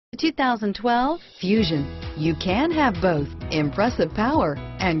2012 Fusion. You can have both impressive power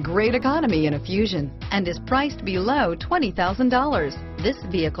and great economy in a Fusion, and is priced below $20,000. This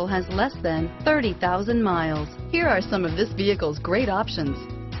vehicle has less than 30,000 miles. Here are some of this vehicle's great options: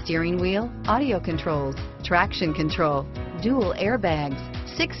 steering wheel audio controls, traction control, dual airbags,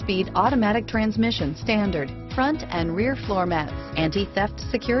 6-speed automatic transmission standard, front and rear floor mats, anti-theft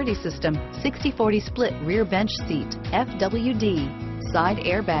security system, 60/40 split rear bench seat, FWD, side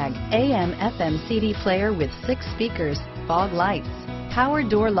airbag, AM/FM CD player with 6 speakers, fog lights, power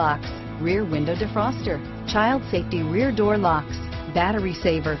door locks, rear window defroster, child safety rear door locks, battery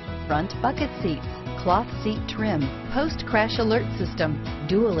saver, front bucket seats, cloth seat trim, post crash alert system,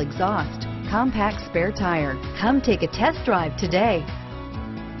 dual exhaust, compact spare tire. Come take a test drive today.